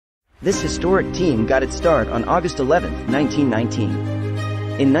This historic team got its start on August 11, 1919.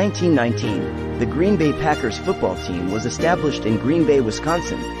 In 1919, the Green Bay Packers football team was established in Green Bay,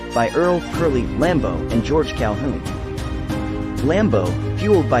 Wisconsin, by Earl, Lambeau and George Calhoun. Lambeau,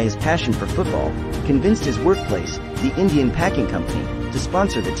 fueled by his passion for football, convinced his workplace, the Indian Packing Company, to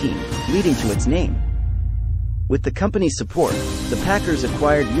sponsor the team, leading to its name. With the company's support, the Packers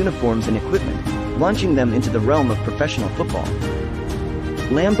acquired uniforms and equipment, launching them into the realm of professional football.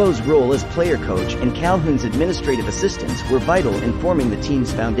 Lambeau's role as player coach and Calhoun's administrative assistants were vital in forming the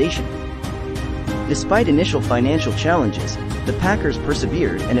team's foundation. Despite initial financial challenges, the Packers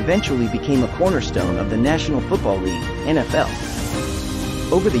persevered and eventually became a cornerstone of the National Football League, NFL.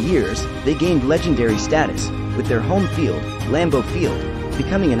 Over the years, they gained legendary status, with their home field, Lambeau Field,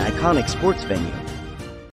 becoming an iconic sports venue.